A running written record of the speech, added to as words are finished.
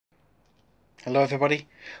Hello everybody,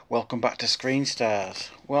 welcome back to Screen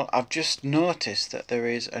Stars. Well, I've just noticed that there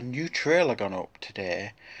is a new trailer gone up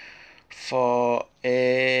today for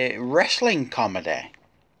a wrestling comedy,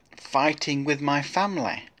 Fighting With My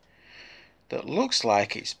Family, that looks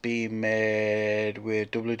like it's being made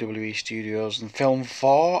with WWE Studios and Film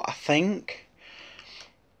 4, I think.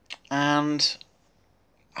 And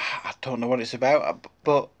I don't know what it's about,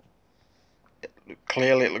 but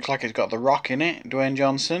clearly it looks like it's got The Rock in it, Dwayne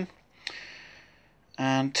Johnson.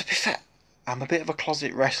 And to be fair, I'm a bit of a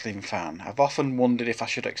closet wrestling fan. I've often wondered if I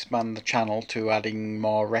should expand the channel to adding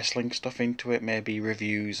more wrestling stuff into it, maybe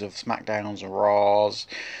reviews of SmackDowns and Raws.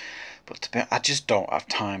 But I just don't have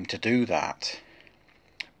time to do that.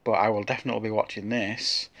 But I will definitely be watching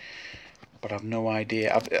this. But I've no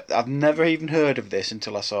idea. I've never even heard of this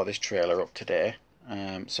until I saw this trailer up today.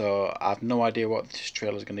 So I've no idea what this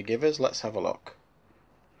trailer is going to give us. Let's have a look.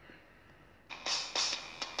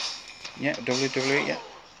 Yeah, WWE, yeah.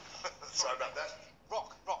 Sorry about that.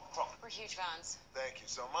 Rock. We're huge fans. Thank you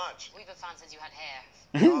so much. We've been fans since you had hair.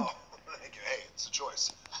 Oh, thank you. Hey, it's a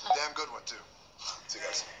choice. Damn good one, too. See you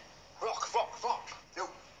guys. Rock. Yo.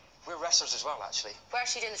 We're wrestlers as well, actually. We're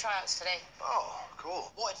actually doing the tryouts today. Oh,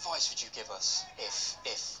 cool. What advice would you give us if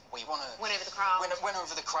we want to Win over the crowd. win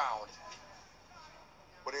over the crowd?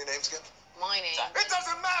 What are your names again? My name. It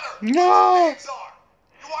doesn't matter. No. What your names are.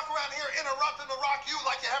 You walk around here interrupting the Rock you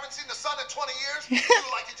like you haven't seen the sun in 20 years. You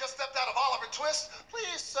like you just stepped out of Oliver Twist.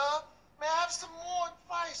 Please, sir. May I have some more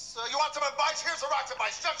advice, sir? You want some advice? Here's the Rock's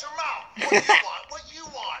advice. Shut your mouth. What do you want? What you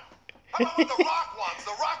want? How about what the Rock wants?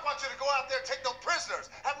 The Rock wants you to go out there, take no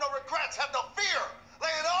prisoners, have no regrets, have no fear.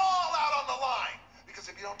 Lay it all out on the line. Because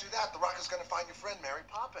if you don't do that, the Rock is going to find your friend Mary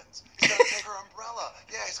Poppins. He's going to take her umbrella.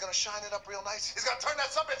 Yeah, he's going to shine it up real nice. He's going to turn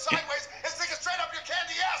that something sideways and stick it straight up your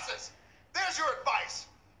candy asses. There's your advice.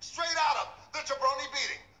 Straight out of the jabroni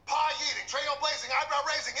beating, pie eating, trail blazing, eyebrow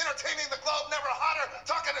raising, entertaining the globe, never hotter,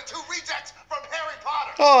 talking to two rejects from Harry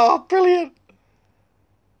Potter. Oh, brilliant.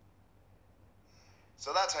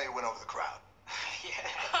 So that's how you win over the crowd.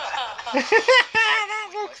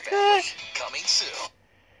 That looks good. Coming soon.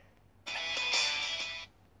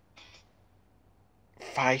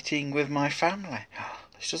 Fighting With My Family.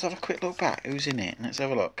 Let's just have a quick look back. Who's in it? Let's have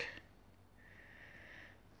a look.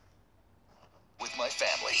 With my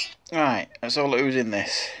family. Right, let's have a look who's in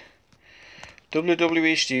this.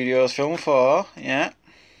 WWE Studios Film 4, yeah.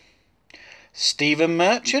 Stephen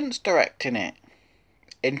Merchant's directing it.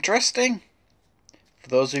 Interesting. For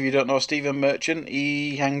those of you who don't know Stephen Merchant,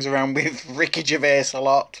 he hangs around with Ricky Gervais a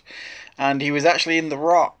lot. And he was actually in The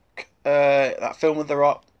Rock, that film with The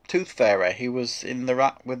Rock, Tooth Fairy. He was in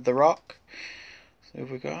with The Rock. So who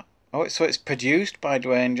have we got? Oh, so it's produced by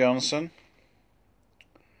Dwayne Johnson.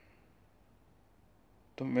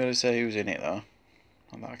 Don't really say who's in it though.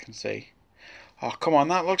 Not that I can see. Oh, come on,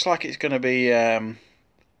 that looks like it's going to be a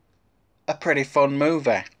pretty fun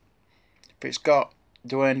movie. If it's got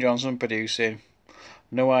Dwayne Johnson producing,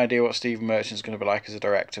 no idea what Steve Merchant's going to be like as a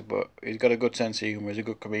director, but he's got a good sense of humour, he's a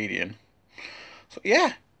good comedian. So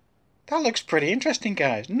yeah, that looks pretty interesting,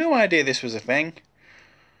 guys. No idea this was a thing.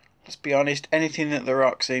 Let's be honest, anything that The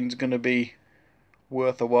Rock's in is going to be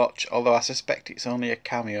worth a watch, although I suspect it's only a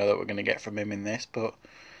cameo that we're going to get from him in this, but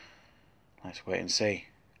let's wait and see.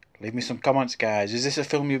 Leave me some comments, guys. Is this a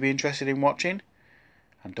film you'll be interested in watching?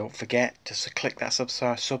 And don't forget to click that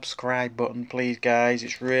subscribe button, please, guys.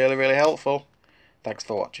 It's really, really helpful. Thanks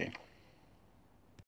for watching.